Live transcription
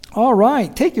All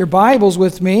right, take your Bibles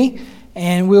with me,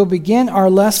 and we'll begin our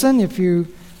lesson. If you,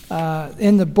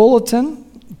 in the bulletin,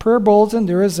 prayer bulletin,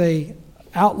 there is a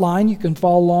outline you can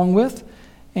follow along with.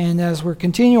 And as we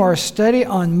continue our study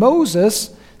on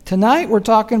Moses, tonight we're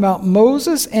talking about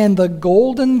Moses and the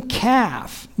golden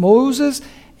calf. Moses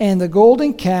and the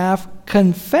golden calf,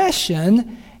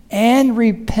 confession and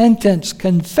repentance.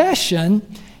 Confession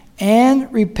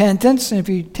and repentance. And if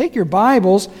you take your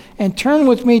Bibles and turn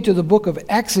with me to the book of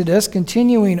Exodus,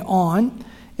 continuing on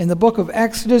in the book of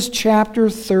Exodus chapter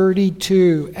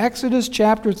 32. Exodus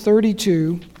chapter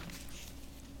 32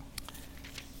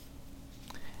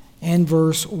 and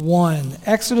verse 1.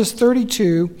 Exodus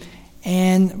 32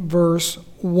 and verse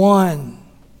 1.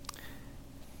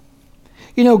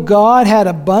 You know, God had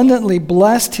abundantly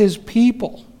blessed his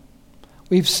people.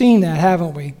 We've seen that,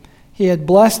 haven't we? He had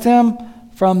blessed them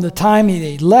from the time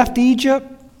they left Egypt,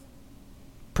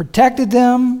 protected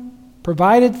them,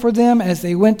 provided for them as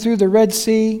they went through the Red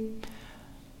Sea,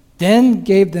 then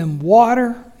gave them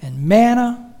water and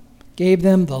manna, gave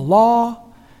them the law,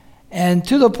 and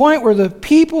to the point where the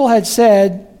people had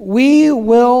said, "We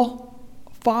will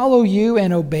follow you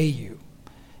and obey you."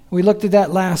 We looked at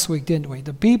that last week, didn't we?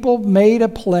 The people made a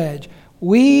pledge.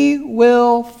 We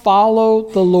will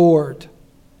follow the Lord.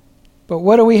 But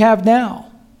what do we have now?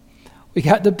 We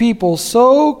got the people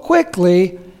so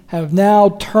quickly have now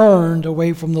turned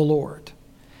away from the Lord.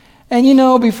 And you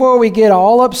know, before we get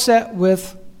all upset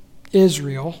with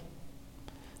Israel,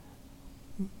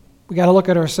 we got to look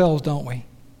at ourselves, don't we?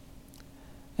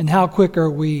 And how quick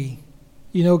are we?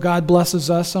 You know, God blesses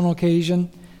us on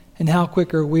occasion, and how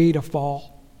quick are we to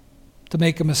fall, to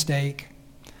make a mistake?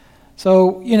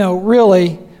 So, you know,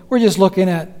 really, we're just looking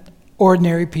at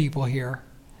ordinary people here.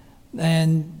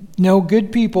 And no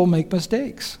good people make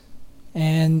mistakes.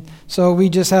 And so we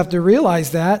just have to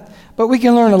realize that. But we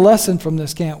can learn a lesson from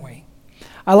this, can't we?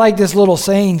 I like this little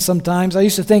saying sometimes. I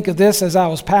used to think of this as I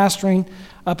was pastoring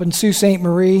up in Sault Ste.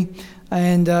 Marie.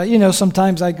 And, you know,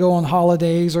 sometimes I go on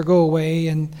holidays or go away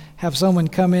and have someone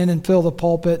come in and fill the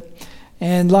pulpit.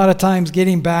 And a lot of times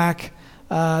getting back,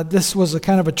 this was a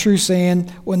kind of a true saying,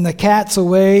 when the cat's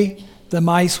away, the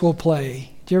mice will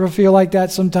play. Do you ever feel like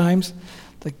that sometimes?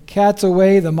 The cat's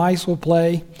away, the mice will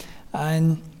play.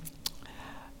 And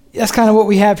that's kind of what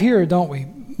we have here, don't we?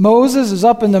 Moses is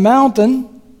up in the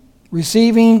mountain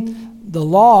receiving the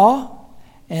law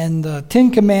and the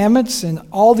Ten Commandments and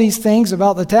all these things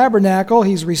about the tabernacle.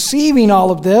 He's receiving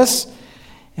all of this.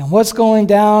 And what's going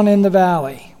down in the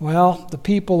valley? Well, the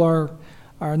people are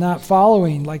not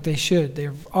following like they should.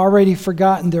 They've already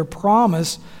forgotten their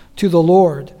promise to the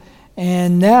Lord.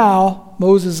 And now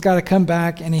Moses has got to come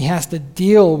back and he has to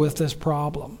deal with this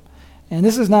problem. And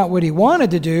this is not what he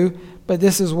wanted to do, but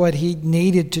this is what he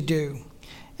needed to do.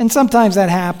 And sometimes that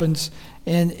happens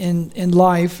in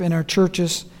life, in our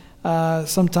churches.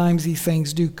 Sometimes these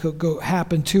things do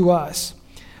happen to us.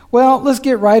 Well, let's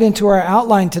get right into our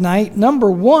outline tonight.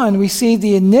 Number one, we see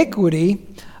the iniquity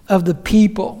of the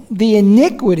people. The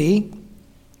iniquity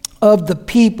of the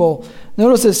people.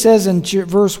 Notice it says in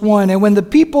verse 1, "And when the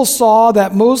people saw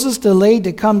that Moses delayed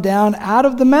to come down out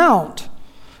of the mount,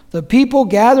 the people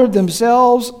gathered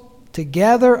themselves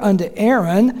together unto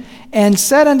Aaron, and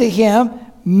said unto him,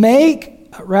 Make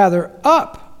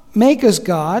us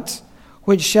gods,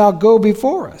 which shall go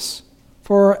before us.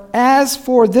 For as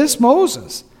for this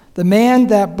Moses, the man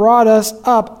that brought us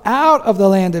up out of the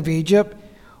land of Egypt,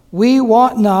 we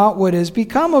wot not what is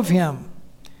become of him.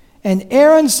 And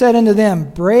Aaron said unto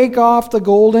them, Break off the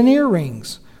golden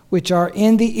earrings, which are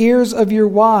in the ears of your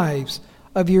wives,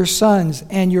 of your sons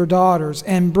and your daughters,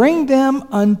 and bring them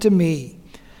unto me.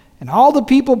 And all the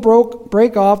people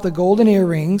brake off the golden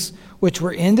earrings, which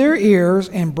were in their ears,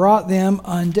 and brought them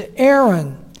unto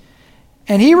Aaron.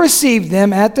 And he received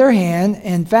them at their hand,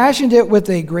 and fashioned it with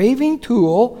a graving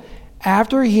tool,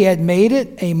 after he had made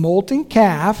it a molten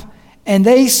calf. And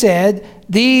they said,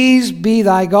 These be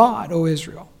thy God, O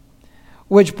Israel,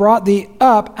 which brought thee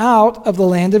up out of the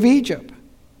land of Egypt.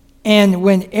 And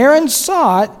when Aaron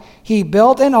saw it, he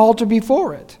built an altar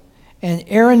before it. And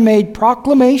Aaron made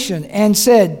proclamation and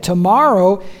said,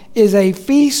 Tomorrow is a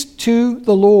feast to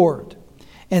the Lord.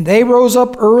 And they rose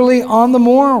up early on the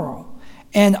morrow,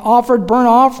 and offered burnt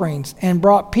offerings, and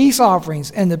brought peace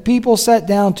offerings. And the people sat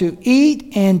down to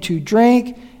eat and to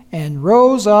drink, and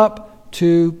rose up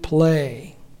to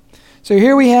play. So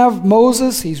here we have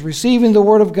Moses. He's receiving the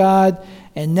word of God.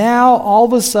 And now, all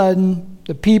of a sudden,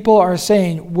 the people are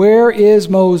saying, Where is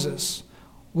Moses?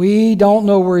 We don't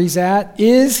know where he's at.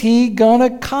 Is he going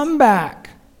to come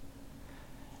back?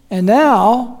 And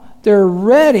now, they're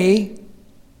ready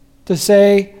to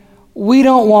say, We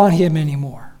don't want him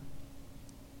anymore.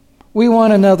 We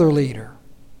want another leader.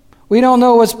 We don't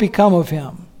know what's become of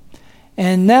him.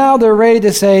 And now they're ready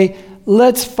to say,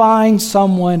 let's find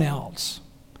someone else.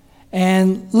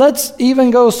 And let's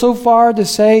even go so far to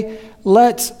say,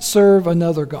 let's serve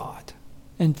another God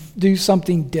and do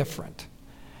something different.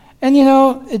 And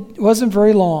it wasn't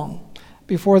very long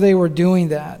before they were doing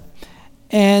that.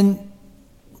 And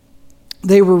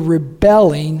they were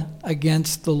rebelling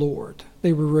against the Lord.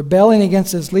 They were rebelling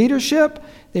against his leadership.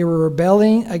 They were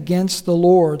rebelling against the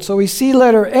Lord. So we see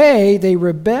letter A, they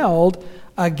rebelled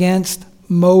against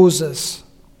Moses.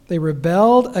 They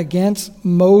rebelled against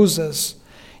Moses.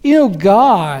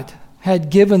 God had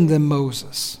given them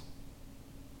Moses.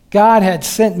 God had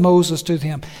sent Moses to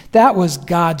them. That was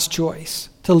God's choice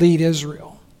to lead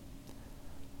Israel.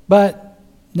 But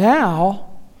now,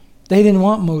 they didn't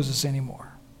want Moses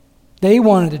anymore. They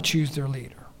wanted to choose their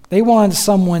leader. They wanted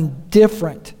someone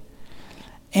different.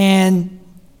 And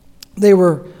they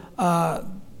were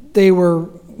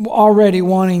already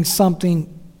wanting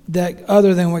something that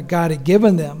other than what God had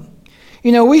given them.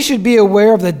 We should be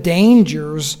aware of the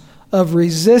dangers of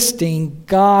resisting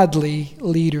godly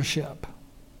leadership.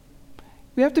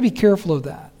 We have to be careful of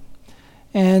that.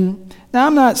 And now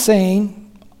I'm not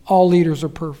saying all leaders are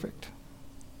perfect,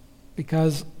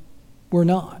 because we're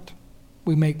not.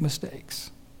 We make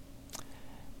mistakes.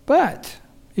 But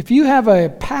if you have a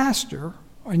pastor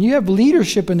and you have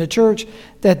leadership in the church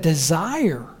that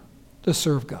desire to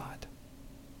serve God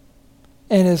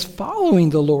and is following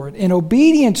the Lord in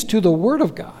obedience to the Word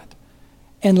of God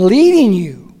and leading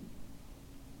you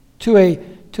to a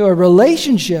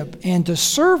relationship and to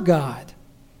serve God,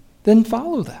 then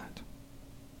follow that.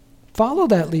 Follow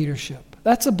that leadership.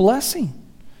 That's a blessing.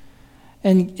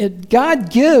 And God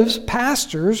gives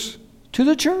pastors to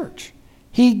the church.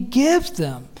 He gives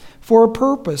them for a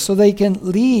purpose so they can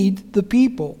lead the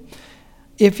people.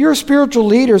 If your spiritual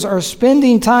leaders are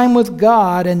spending time with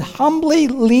God and humbly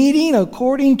leading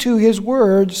according to His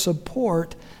Word,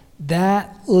 support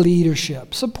that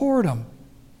leadership. Support him.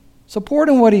 Support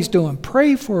him what he's doing.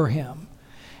 Pray for him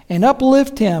and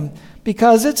uplift him,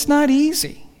 because it's not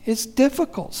easy. It's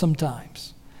difficult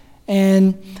sometimes.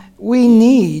 And we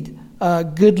need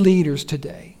good leaders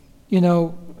today.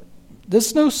 This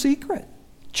is no secret.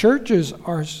 Churches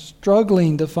are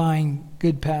struggling to find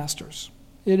good pastors.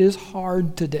 It is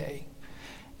hard today.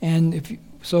 And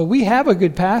so we have a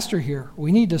good pastor here.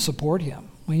 We need to support him.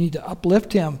 We need to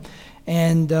uplift him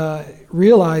and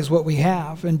realize what we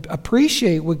have and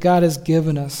appreciate what God has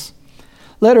given us.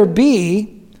 Letter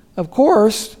B, of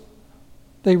course,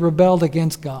 they rebelled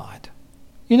against God.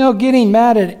 Getting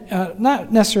mad at,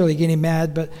 not necessarily getting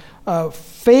mad, but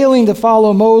failing to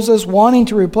follow Moses, wanting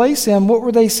to replace him, what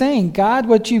were they saying? God,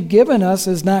 what you've given us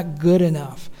is not good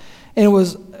enough. And it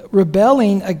was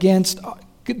rebelling against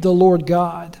the Lord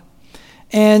God.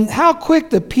 And how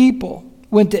quick the people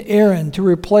went to Aaron to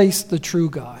replace the true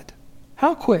God.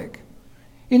 How quick.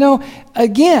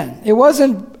 Again, it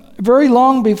wasn't very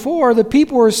long before the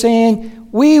people were saying,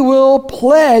 we will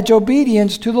pledge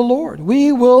obedience to the Lord.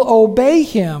 We will obey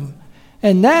him.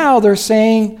 And now they're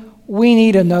saying, we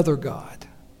need another God.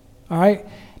 All right?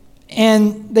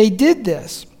 And they did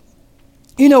this.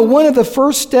 One of the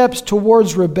first steps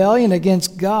towards rebellion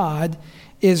against God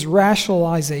is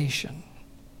rationalization.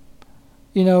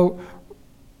 In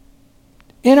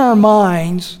our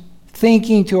minds,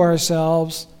 thinking to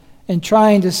ourselves and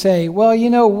trying to say, well,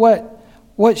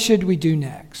 what should we do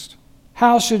next?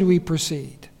 How should we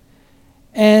proceed?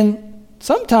 And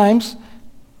sometimes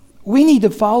we need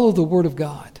to follow the Word of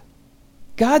God.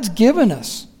 God's given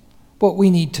us what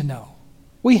we need to know.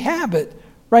 We have it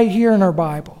right here in our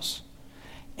Bibles.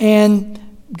 And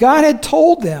God had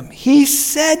told them, He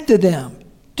said to them,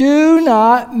 do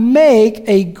not make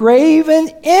a graven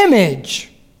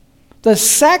image. The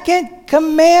second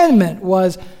commandment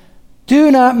was,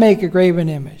 do not make a graven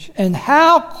image. And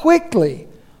how quickly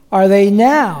are they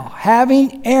now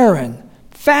having Aaron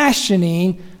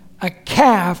fashioning a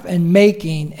calf and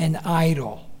making an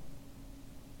idol?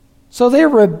 So they're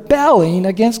rebelling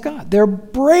against God. They're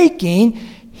breaking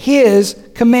His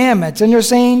commandments. And they're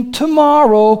saying,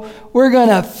 tomorrow we're going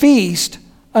to feast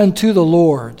unto the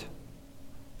Lord.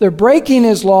 They're breaking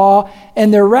His law,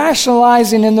 and they're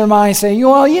rationalizing in their mind, saying,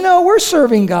 well, we're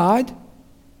serving God.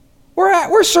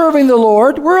 We're serving the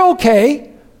Lord. We're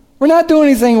okay. We're not doing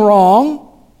anything wrong.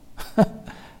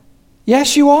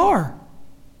 Yes, you are.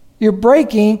 You're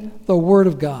breaking the Word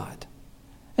of God.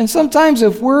 And sometimes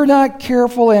if we're not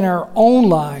careful in our own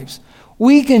lives,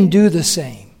 we can do the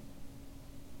same.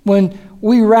 When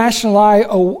we rationalize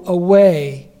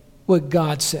away what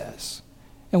God says.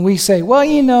 And we say,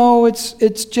 well,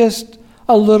 it's just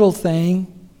a little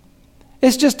thing.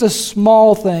 It's just a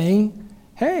small thing.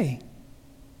 Hey,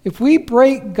 if we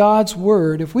break God's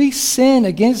word, if we sin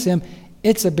against him,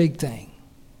 it's a big thing.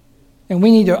 And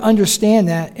we need to understand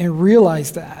that and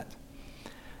realize that.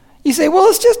 You say, well,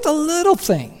 it's just a little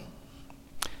thing.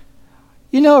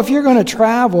 You know, if you're going to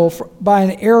travel by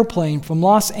an airplane from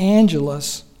Los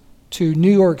Angeles to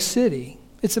New York City,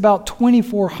 it's about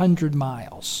 2,400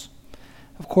 miles.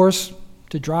 Of course,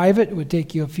 to drive it would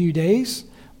take you a few days,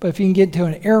 but if you can get to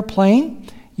an airplane,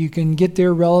 you can get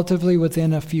there relatively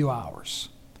within a few hours.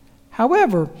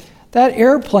 However, that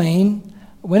airplane,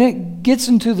 when it gets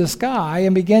into the sky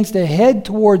and begins to head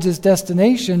towards its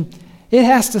destination, it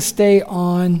has to stay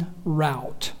on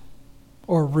route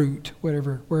or route,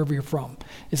 wherever you're from.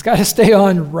 It's got to stay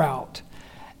on route.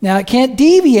 Now, it can't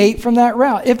deviate from that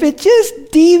route. If it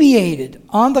just deviated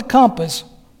on the compass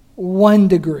 1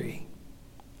 degree,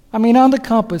 on the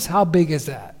compass, how big is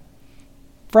that?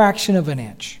 Fraction of an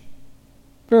inch.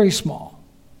 Very small.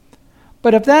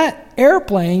 But if that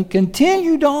airplane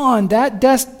continued on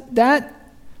that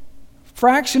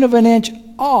fraction of an inch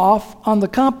off on the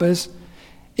compass,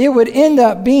 it would end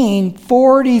up being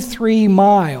 43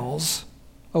 miles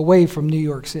away from New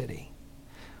York City,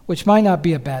 which might not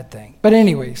be a bad thing. But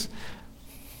anyways,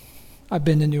 I've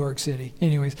been to New York City.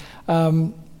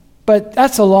 But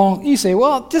that's you say,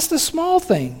 well, just a small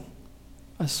thing.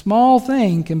 A small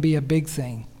thing can be a big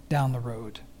thing down the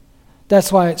road.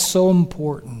 That's why it's so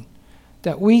important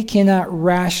that we cannot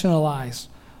rationalize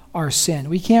our sin.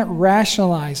 We can't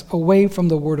rationalize away from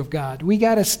the Word of God. We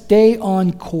got to stay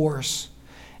on course.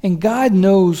 And God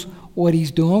knows what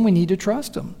he's doing. We need to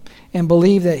trust him and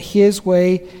believe that his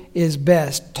way is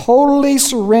best. Totally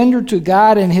surrender to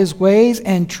God and his ways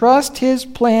and trust his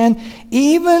plan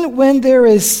even when there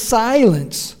is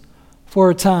silence for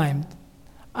a time.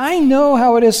 I know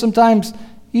how it is sometimes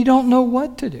you don't know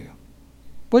what to do.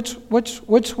 Which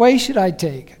way should I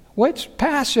take? Which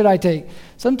path should I take?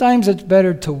 Sometimes it's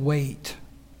better to wait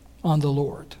on the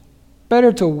Lord.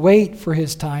 Better to wait for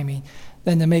his timing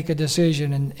than to make a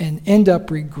decision and end up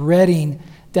regretting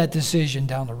that decision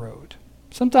down the road.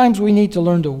 Sometimes we need to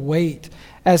learn to wait,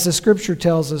 as the scripture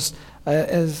tells us,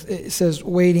 as it says,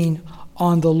 waiting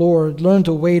on the Lord. Learn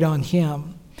to wait on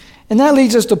him. And that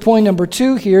leads us to point number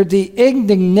 2 here, the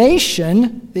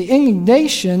indignation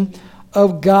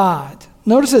of God.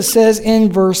 Notice it says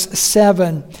in verse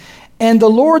 7, and the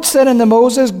Lord said unto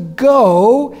Moses,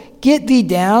 go, get thee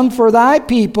down, for thy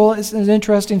people, it's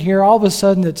interesting here, all of a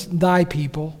sudden it's thy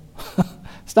people.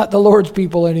 It's not the Lord's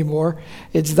people anymore.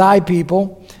 It's thy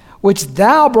people, which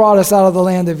thou broughtest out of the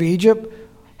land of Egypt,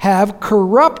 have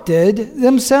corrupted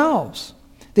themselves.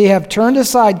 They have turned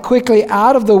aside quickly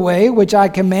out of the way which I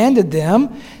commanded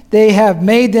them. They have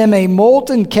made them a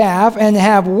molten calf, and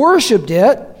have worshipped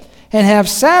it, and have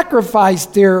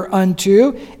sacrificed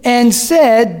thereunto, and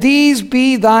said, these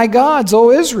be thy gods,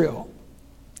 O Israel,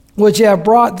 which have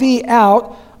brought thee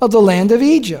out of the land of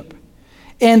Egypt.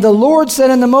 And the Lord said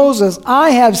unto Moses, I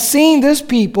have seen this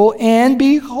people, and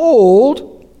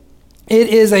behold, it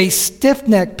is a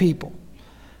stiff-necked people.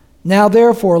 Now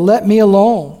therefore let me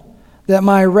alone, that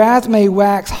my wrath may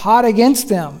wax hot against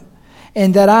them,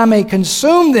 and that I may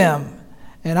consume them,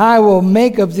 and I will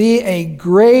make of thee a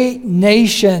great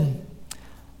nation.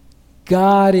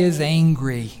 God is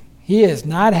angry. He is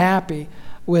not happy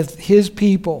with his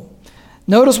people.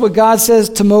 Notice what God says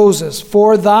to Moses,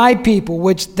 for thy people,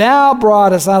 which thou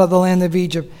broughtest out of the land of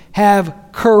Egypt, have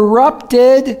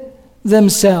corrupted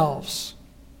themselves.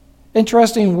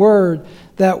 Interesting word,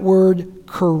 that word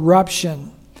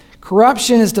corruption.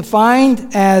 Corruption is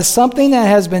defined as something that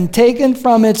has been taken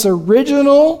from its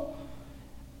original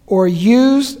or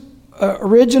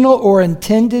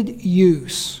intended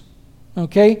use.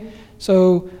 Okay?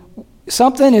 So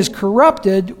something is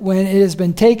corrupted when it has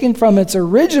been taken from its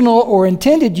original or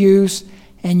intended use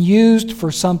and used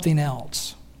for something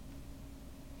else.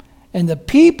 And the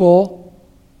people,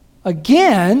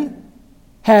 again,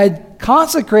 had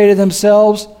consecrated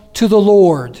themselves to the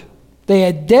Lord. They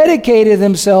had dedicated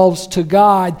themselves to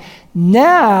God.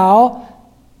 Now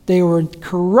they were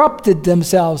corrupted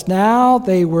themselves. Now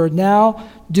they were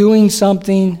doing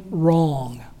something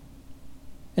wrong.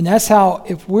 And that's how,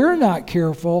 if we're not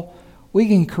careful, we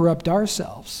can corrupt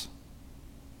ourselves.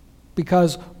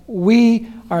 Because we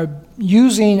are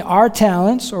using our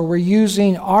talents or we're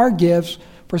using our gifts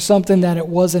for something that it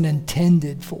wasn't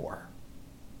intended for.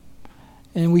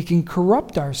 And we can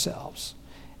corrupt ourselves.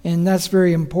 And that's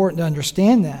very important to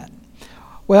understand that.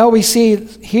 Well, we see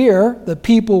here the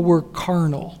people were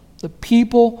carnal. The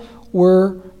people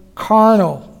were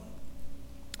carnal.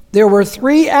 There were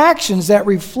 3 actions that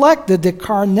reflected the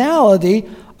carnality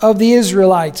of the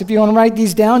Israelites. If you want to write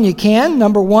these down, you can.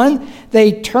 Number one,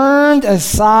 they turned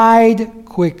aside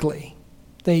quickly.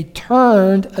 They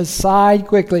turned aside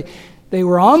quickly. They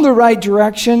were on the right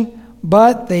direction,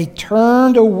 but they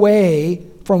turned away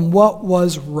from what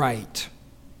was right.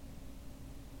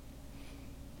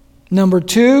 Number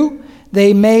two,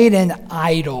 they made an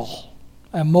idol,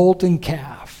 a molten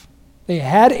calf. They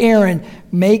had Aaron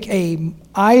make an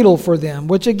idol for them,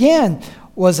 which again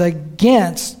was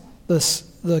against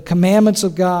the commandments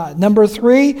of God. Number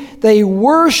three, they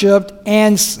worshiped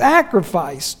and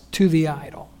sacrificed to the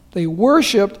idol. They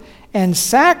worshiped and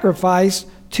sacrificed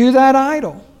to that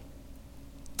idol.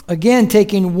 Again,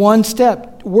 taking one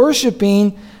step,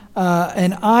 worshiping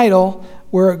an idol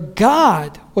where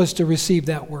God was to receive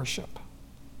that worship.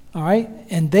 All right?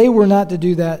 And they were not to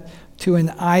do that to an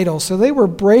idol. So they were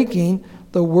breaking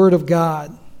the word of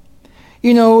God.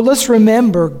 You know, let's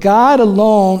remember, God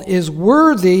alone is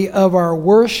worthy of our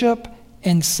worship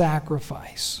and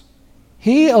sacrifice.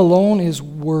 He alone is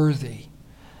worthy.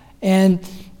 And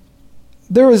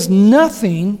there is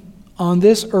nothing on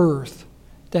this earth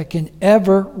that can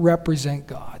ever represent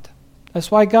God.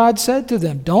 That's why God said to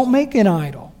them, don't make an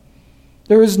idol.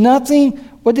 There is nothing,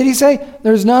 what did he say?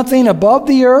 There's nothing above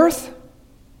the earth.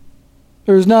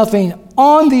 There's nothing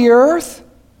on the earth.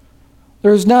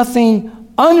 There's nothing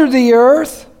under the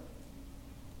earth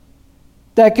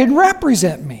that could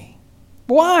represent me.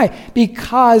 Why?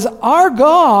 Because our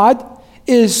God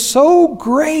is so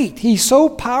great. He's so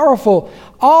powerful.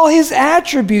 All his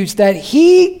attributes that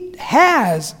he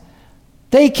has,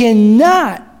 they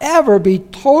cannot ever be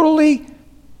totally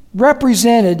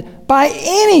represented by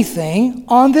anything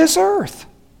on this earth.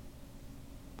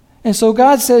 And so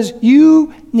God says,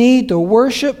 you need to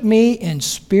worship me in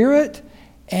spirit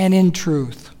and in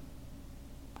truth.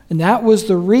 And that was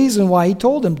the reason why he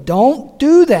told them, don't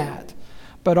do that.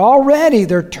 But already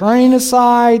they're turning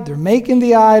aside, they're making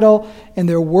the idol, and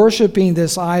they're worshiping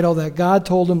this idol that God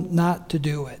told them not to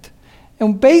do it.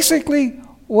 And basically,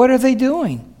 what are they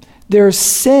doing? They're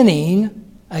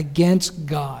sinning against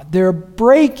God. They're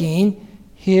breaking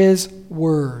his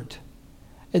word.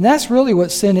 And that's really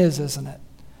what sin is, isn't it?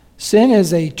 Sin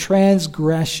is a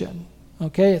transgression.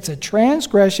 Okay? It's a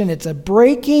transgression. It's a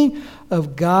breaking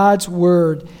of God's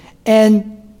word.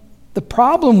 And the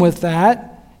problem with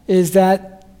that is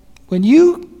that when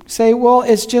you say, well,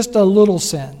 it's just a little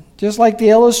sin, just like the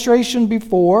illustration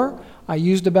before I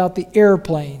used about the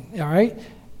airplane, all right?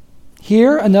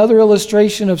 Here, another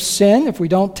illustration of sin. If we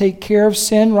don't take care of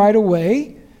sin right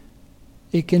away,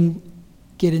 it can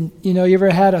get in. You know, you ever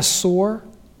had a sore,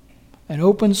 an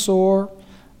open sore,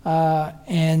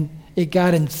 and it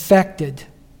got infected,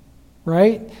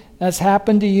 right? That's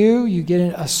happened to you. You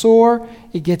get a sore,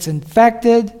 it gets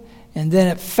infected, and then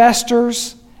it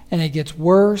festers, and it gets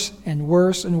worse and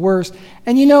worse and worse.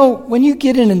 And you know, when you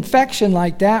get an infection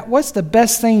like that, what's the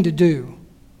best thing to do?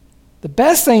 The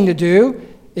best thing to do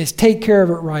is take care of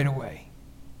it right away.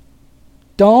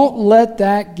 Don't let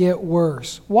that get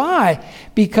worse. Why?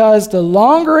 Because the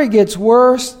longer it gets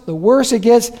worse, the worse it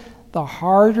gets, the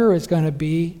harder it's going to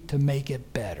be to make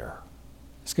it better.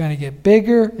 It's going to get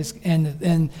bigger,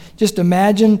 and just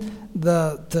imagine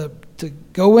to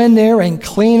go in there and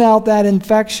clean out that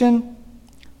infection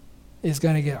is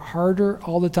going to get harder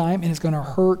all the time, and it's going to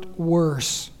hurt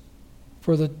worse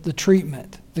for the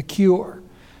treatment, the cure.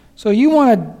 So you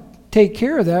want to take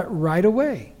care of that right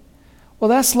away. Well,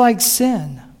 that's like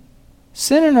sin.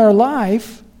 Sin in our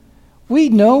life, we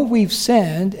know we've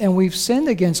sinned, and we've sinned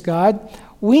against God.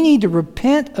 We need to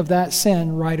repent of that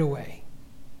sin right away.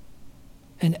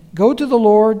 And go to the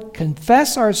Lord,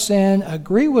 confess our sin,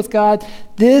 agree with God.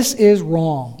 This is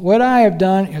wrong. What I have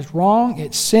done is wrong.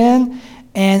 It's sin.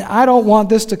 And I don't want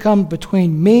this to come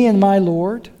between me and my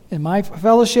Lord and my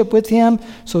fellowship with him.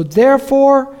 So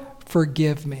therefore,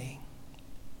 forgive me.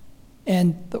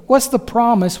 And what's the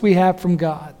promise we have from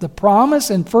God? The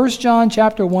promise in 1 John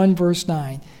chapter 1, verse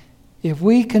 9. If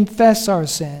we confess our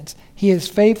sins, he is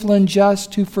faithful and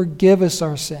just to forgive us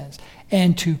our sins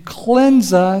and to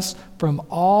cleanse us from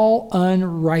all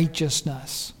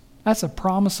unrighteousness. That's a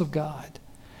promise of God.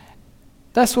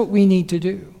 That's what we need to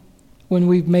do when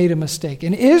we've made a mistake.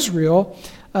 In Israel,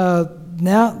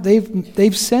 now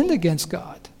they've sinned against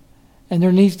God, and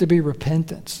there needs to be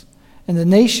repentance. And the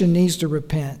nation needs to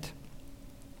repent.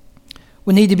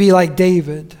 We need to be like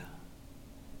David.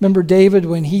 Remember David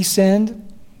when he sinned?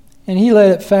 And he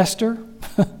let it fester.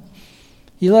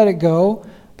 He let it go.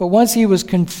 But once he was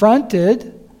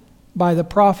confronted by the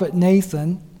prophet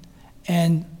Nathan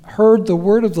and heard the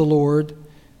word of the Lord,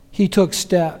 he took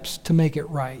steps to make it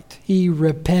right. He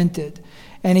repented.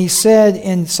 And he said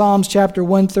in Psalms chapter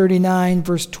 139,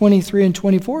 verse 23 and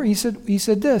 24, he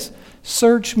said this,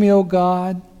 "Search me, O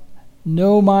God,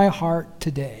 know my heart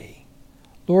today."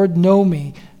 Lord, know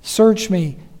me, search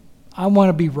me. I want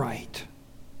to be right.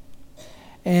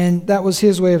 And that was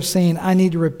his way of saying, I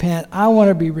need to repent. I want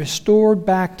to be restored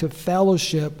back to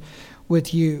fellowship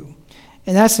with you.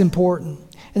 And that's important.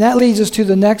 And that leads us to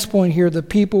the next point here. The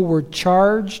people were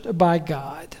charged by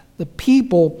God. The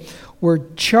people were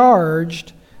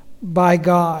charged by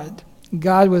God.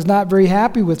 God was not very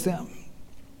happy with them.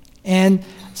 And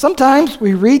sometimes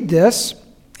we read this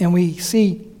and we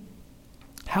see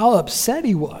how upset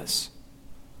he was.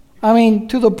 I mean,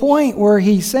 to the point where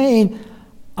he's saying,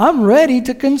 I'm ready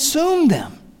to consume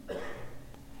them.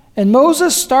 And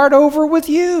Moses, start over with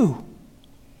you.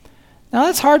 Now,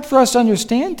 that's hard for us to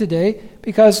understand today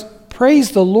because,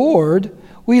 praise the Lord,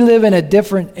 we live in a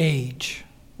different age.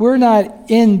 We're not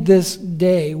in this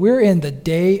day. We're in the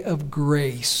day of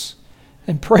grace.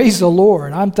 And praise the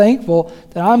Lord. I'm thankful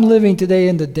that I'm living today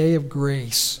in the day of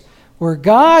grace, where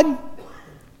God,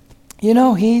 he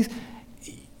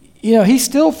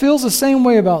still feels the same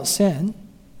way about sin.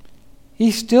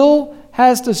 He still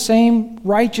has the same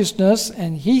righteousness,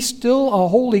 and he's still a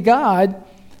holy God.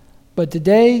 But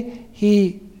today,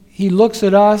 he looks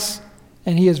at us,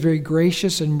 and he is very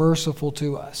gracious and merciful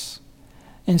to us.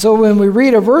 And so when we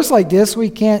read a verse like this,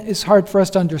 it's hard for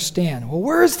us to understand. Well,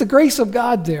 where's the grace of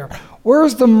God there?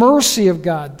 Where's the mercy of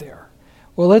God there?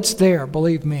 Well, it's there,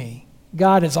 believe me.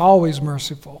 God is always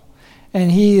merciful.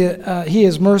 And he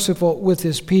is merciful with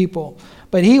his people.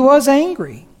 But he was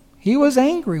angry. He was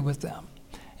angry with them.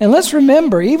 And let's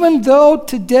remember, even though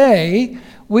today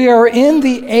we are in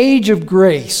the age of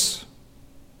grace,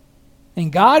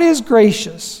 and God is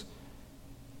gracious,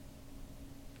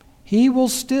 he will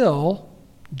still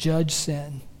judge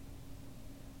sin.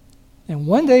 And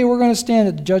one day we're going to stand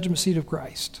at the judgment seat of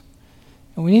Christ.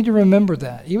 And we need to remember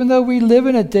that. Even though we live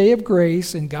in a day of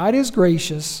grace and God is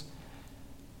gracious,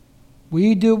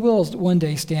 we will one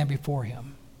day stand before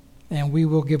him. And we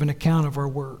will give an account of our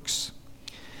works.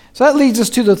 So that leads us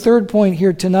to the third point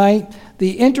here tonight,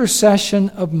 the intercession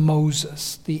of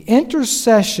Moses. The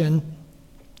intercession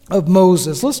of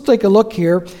Moses. Let's take a look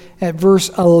here at verse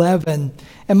 11.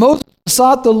 And Moses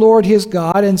sought the Lord his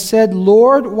God and said,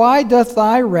 Lord, why doth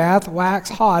thy wrath wax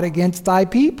hot against thy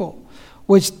people,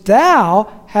 which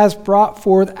thou hast brought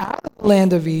forth out of the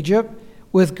land of Egypt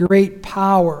with great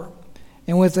power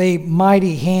and with a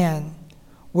mighty hand?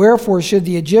 Wherefore should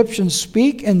the Egyptians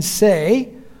speak and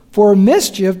say, for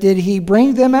mischief did he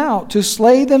bring them out, to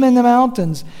slay them in the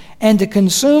mountains, and to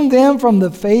consume them from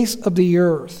the face of the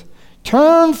earth?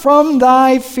 Turn from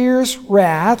thy fierce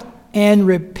wrath, and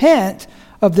repent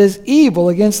of this evil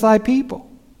against thy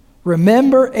people.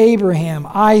 Remember Abraham,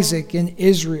 Isaac, and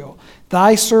Israel,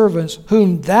 thy servants,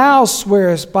 whom thou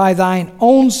swarest by thine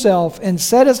own self, and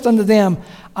saidst unto them,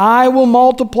 I will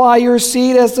multiply your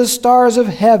seed as the stars of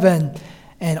heaven,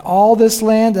 and all this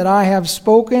land that I have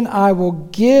spoken I will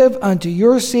give unto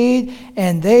your seed,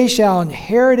 and they shall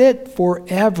inherit it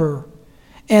forever.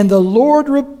 And the Lord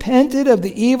repented of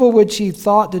the evil which he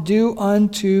thought to do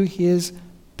unto his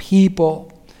people.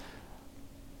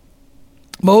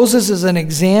 Moses is an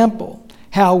example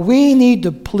how we need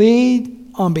to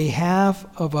plead on behalf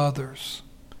of others.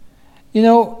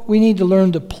 We need to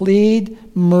learn to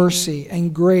plead mercy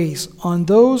and grace on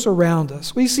those around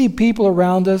us. We see people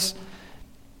around us,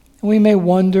 and we may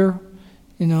wonder,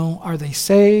 are they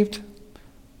saved?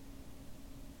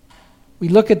 We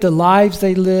look at the lives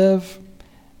they live.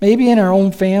 Maybe in our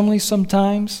own family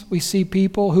sometimes we see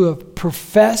people who have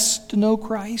professed to know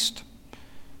Christ.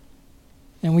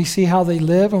 And we see how they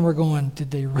live, and we're going,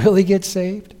 did they really get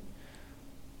saved?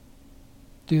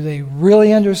 Do they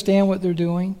really understand what they're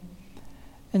doing?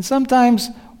 And sometimes,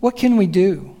 what can we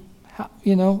do?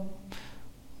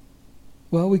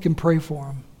 Well, we can pray for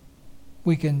them.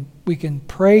 We can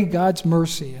pray God's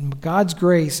mercy and God's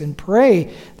grace and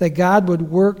pray that God would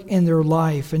work in their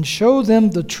life and show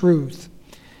them the truth.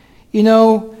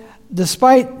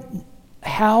 Despite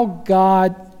how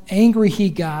angry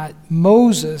he got,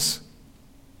 Moses,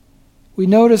 we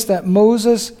notice that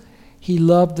Moses, he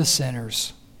loved the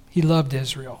sinners. He loved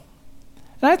Israel.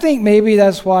 And I think maybe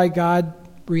that's why God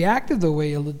reacted the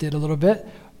way he did a little bit.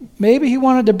 Maybe he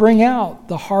wanted to bring out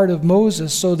the heart of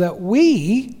Moses so that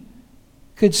we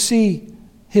could see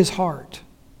his heart.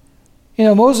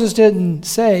 Moses didn't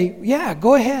say, yeah,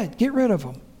 go ahead, get rid of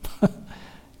them.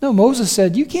 No, Moses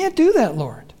said, you can't do that,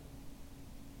 Lord.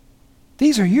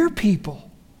 These are your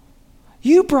people.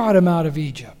 You brought them out of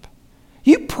Egypt.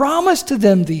 You promised to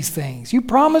them these things. You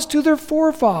promised to their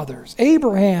forefathers,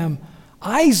 Abraham,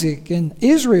 Isaac and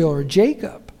Israel or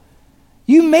Jacob.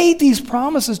 You made these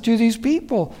promises to these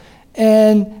people,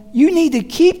 and you need to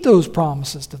keep those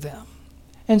promises to them.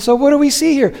 And so what do we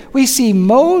see here? We see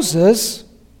Moses,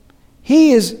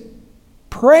 he is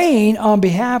praying on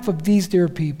behalf of these dear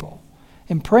people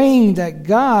and praying that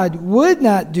God would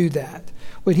not do that,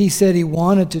 what he said he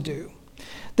wanted to do.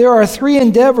 There are 3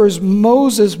 endeavors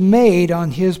Moses made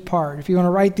on his part. If you want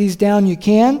to write these down, you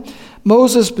can.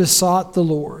 Moses besought the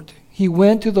Lord. He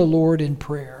went to the Lord in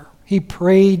prayer. He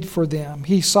prayed for them.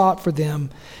 He sought for them.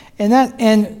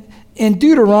 And in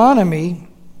Deuteronomy,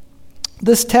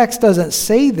 this text doesn't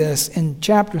say this in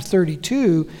chapter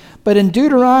 32, but in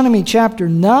Deuteronomy chapter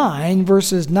 9,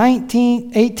 verses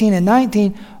 18 and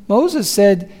 19, Moses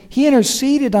said he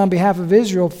interceded on behalf of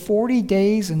Israel 40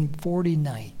 days and 40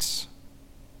 nights,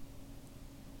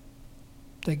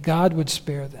 that God would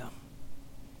spare them.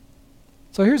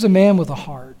 So here's a man with a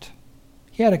heart.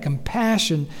 He had a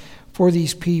compassion for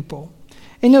these people.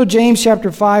 And James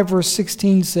chapter 5, verse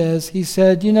 16 says, he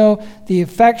said, the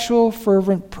effectual,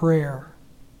 fervent prayer,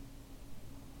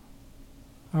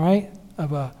 all right,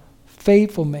 of a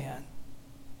faithful man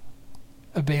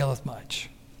availeth much.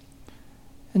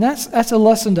 And that's a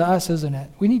lesson to us, isn't it?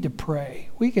 We need to pray.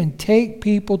 We can take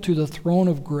people to the throne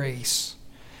of grace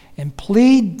and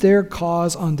plead their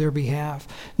cause on their behalf.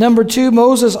 Number 2,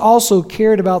 Moses also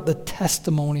cared about the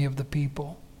testimony of the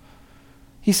people.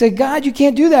 He said, God, you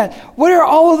can't do that. What are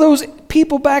all of those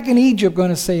people back in Egypt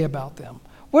going to say about them?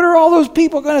 What are all those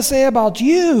people going to say about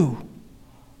you?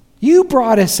 You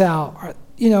brought us out.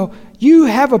 You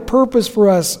have a purpose for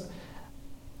us.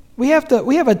 We have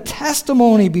a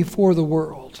testimony before the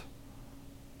world.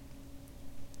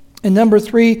 And number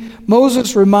 3,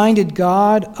 Moses reminded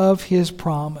God of his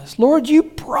promise. Lord, you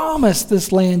promised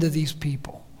this land to these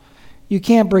people. You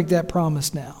can't break that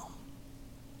promise now.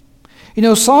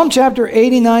 Psalm chapter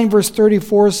 89, verse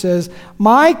 34 says,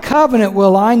 my covenant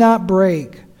will I not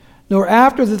break, nor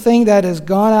after the thing that has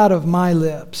gone out of my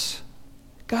lips.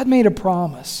 God made a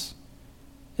promise.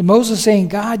 And Moses is saying,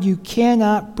 God, you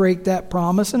cannot break that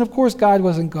promise. And of course, God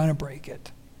wasn't going to break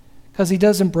it, because he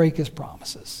doesn't break his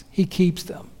promises. He keeps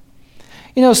them.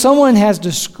 Someone has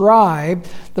described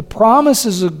the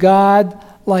promises of God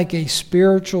like a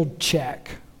spiritual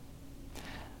check.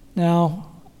 Now,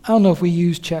 I don't know if we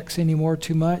use checks anymore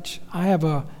too much. I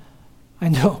got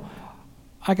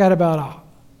about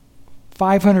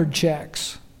 500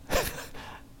 checks.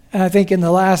 And I think in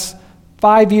the last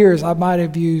 5 years, I might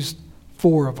have used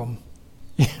 4 of them.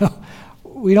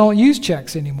 We don't use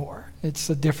checks anymore. It's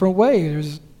a different way.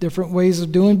 There's different ways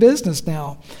of doing business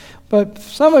now. But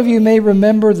some of you may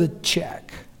remember the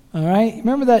check. All right?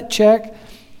 Remember that check?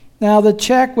 Now, the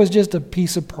check was just a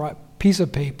piece of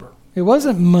paper. It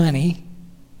wasn't money,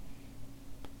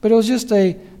 but it was just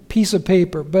a piece of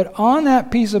paper. But on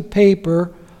that piece of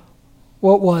paper,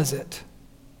 what was it?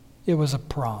 It was a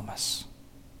promise.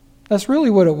 That's really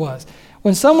what it was.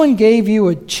 When someone gave you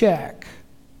a check,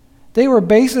 they were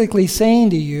basically saying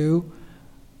to you,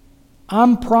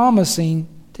 I'm promising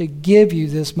to give you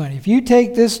this money. If you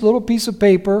take this little piece of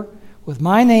paper with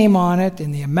my name on it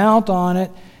and the amount on it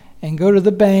and go to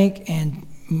the bank and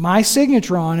my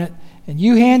signature on it, and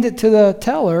you hand it to the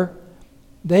teller,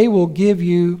 they will give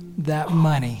you that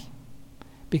money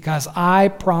because I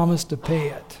promised to pay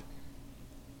it.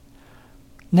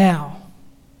 Now,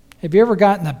 have you ever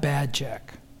gotten a bad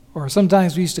check? Or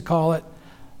sometimes we used to call it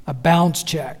a bounce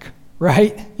check,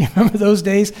 right? You remember those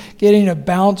days, getting a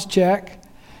bounce check?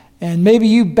 And maybe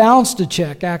you bounced a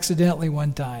check accidentally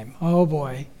one time. Oh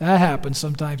boy, that happens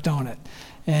sometimes, don't it?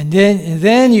 And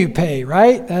then you pay,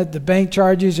 right? The bank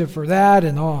charges you for that,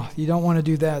 and you don't want to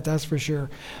do that, that's for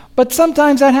sure. But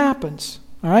sometimes that happens,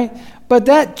 all right? But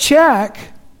that check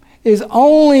is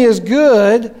only as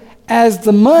good as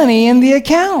the money in the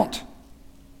account.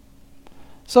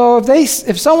 So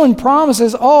if someone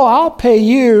promises, I'll pay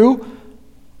you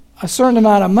a certain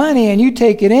amount of money, and you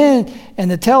take it in, and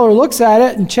the teller looks at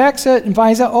it and checks it and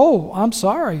finds out, I'm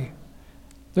sorry,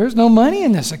 there's no money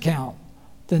in this account,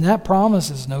 then that promise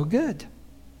is no good.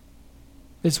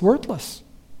 It's worthless.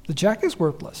 The check is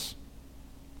worthless.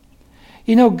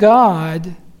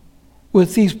 God,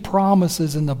 with these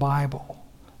promises in the Bible,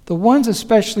 the ones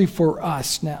especially for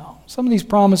us now, some of these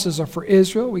promises are for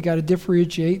Israel. We got to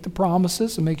differentiate the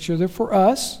promises and make sure they're for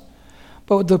us.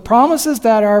 But the promises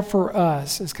that are for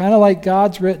us, it's kind of like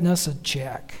God's written us a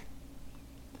check.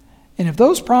 And if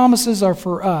those promises are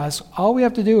for us, all we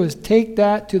have to do is take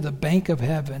that to the bank of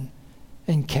heaven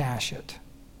and cash it.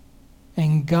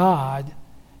 And God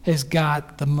has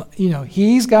got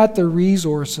He's got the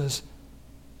resources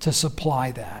to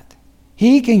supply that.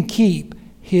 He can keep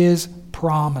His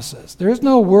promises. There's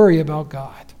no worry about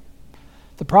God.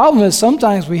 The problem is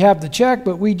sometimes we have the check,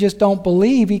 but we just don't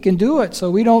believe he can do it,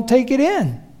 so we don't take it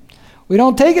in. We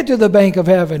don't take it to the bank of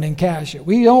heaven and cash it.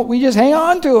 We just hang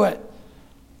on to it.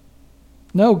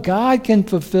 No, God can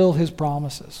fulfill his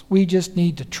promises. We just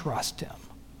need to trust him.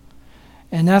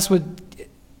 And that's what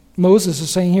Moses is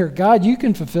saying here. God, you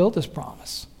can fulfill this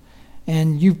promise.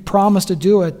 And you promised to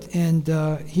do it. And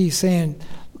he's saying,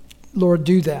 Lord,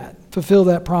 do that. Fulfill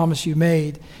that promise you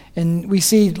made. And we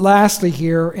see lastly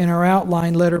here in our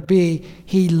outline, letter B,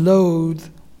 he loathed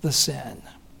the sin.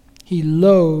 He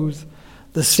loathed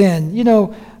the sin. You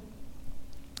know,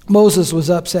 Moses was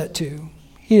upset too.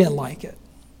 He didn't like it.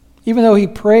 Even though he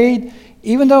prayed,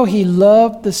 even though he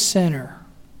loved the sinner,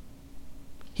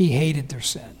 he hated their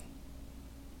sin.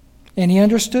 And he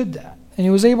understood that. And he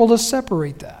was able to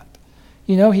separate that.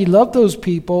 You know, he loved those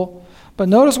people. But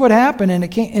notice what happened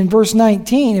in verse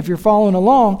 19, if you're following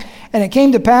along. And it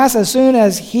came to pass as soon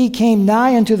as he came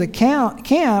nigh unto the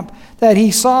camp that he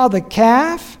saw the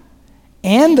calf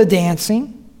and the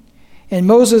dancing. And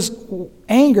Moses'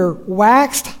 anger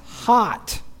waxed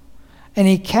hot. And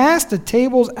he cast the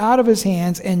tables out of his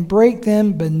hands and brake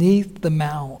them beneath the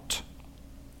mount.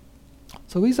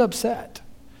 So he's upset.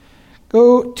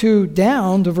 Go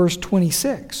down to verse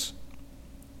 26.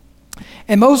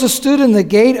 And Moses stood in the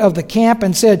gate of the camp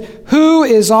and said, Who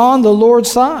is on the Lord's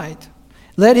side?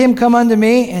 Let him come unto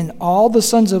me. And all the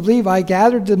sons of Levi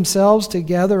gathered themselves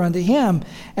together unto him.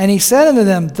 And he said unto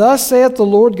them, Thus saith the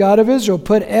Lord God of Israel,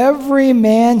 Put every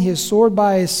man his sword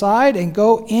by his side, and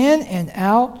go in and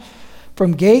out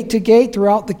from gate to gate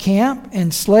throughout the camp,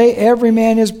 and slay every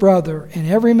man his brother, and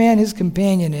every man his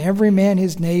companion, and every man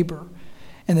his neighbor.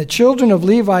 And the children of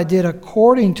Levi did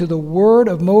according to the word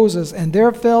of Moses, and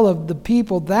there fell of the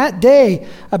people that day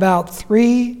about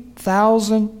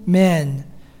 3,000 men.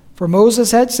 For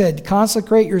Moses had said,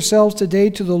 Consecrate yourselves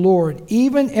today to the Lord,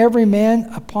 even every man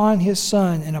upon his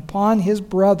son and upon his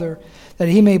brother, that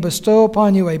he may bestow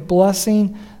upon you a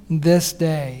blessing this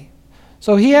day.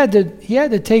 So he had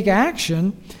to take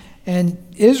action, and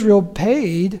Israel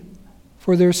paid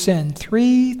for their sin.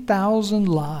 3,000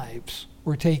 lives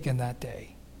were taken that day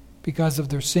because of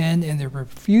their sin and their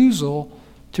refusal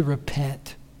to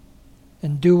repent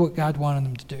and do what God wanted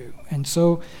them to do. And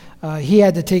so he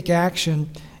had to take action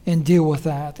and deal with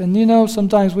that. And you know,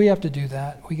 sometimes we have to do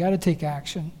that. We got to take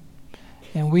action,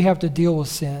 and we have to deal with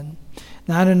sin.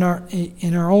 Not in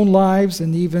our own lives,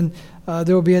 and even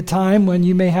there will be a time when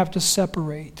you may have to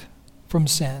separate from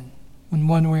sin in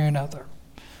one way or another.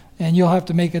 And you'll have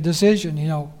to make a decision,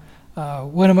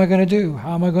 what am I going to do?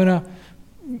 How am I going to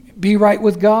be right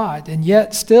with God and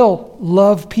yet still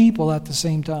love people at the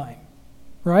same time?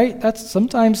 Right?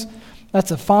 Sometimes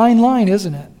that's a fine line,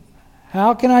 isn't it?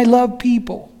 How can I love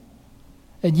people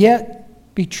and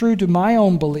yet be true to my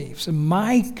own beliefs and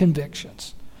my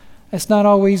convictions? It's not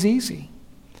always easy.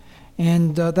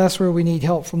 And that's where we need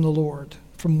help from the Lord,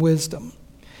 from wisdom.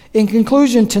 In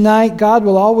conclusion, tonight, God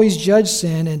will always judge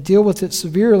sin and deal with it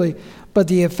severely, but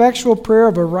the effectual prayer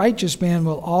of a righteous man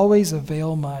will always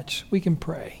avail much. We can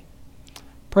pray.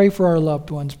 Pray for our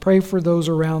loved ones. Pray for those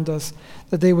around us,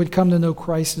 that they would come to know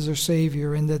Christ as their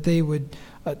Savior, and that they would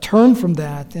turn from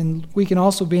that. And we can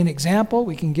also be an example.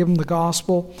 We can give them the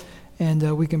gospel,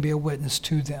 and we can be a witness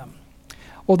to them.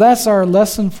 Well, that's our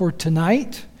lesson for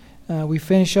tonight. We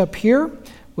finish up here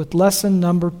with lesson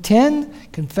number 10,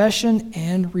 Confession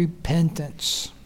and Repentance.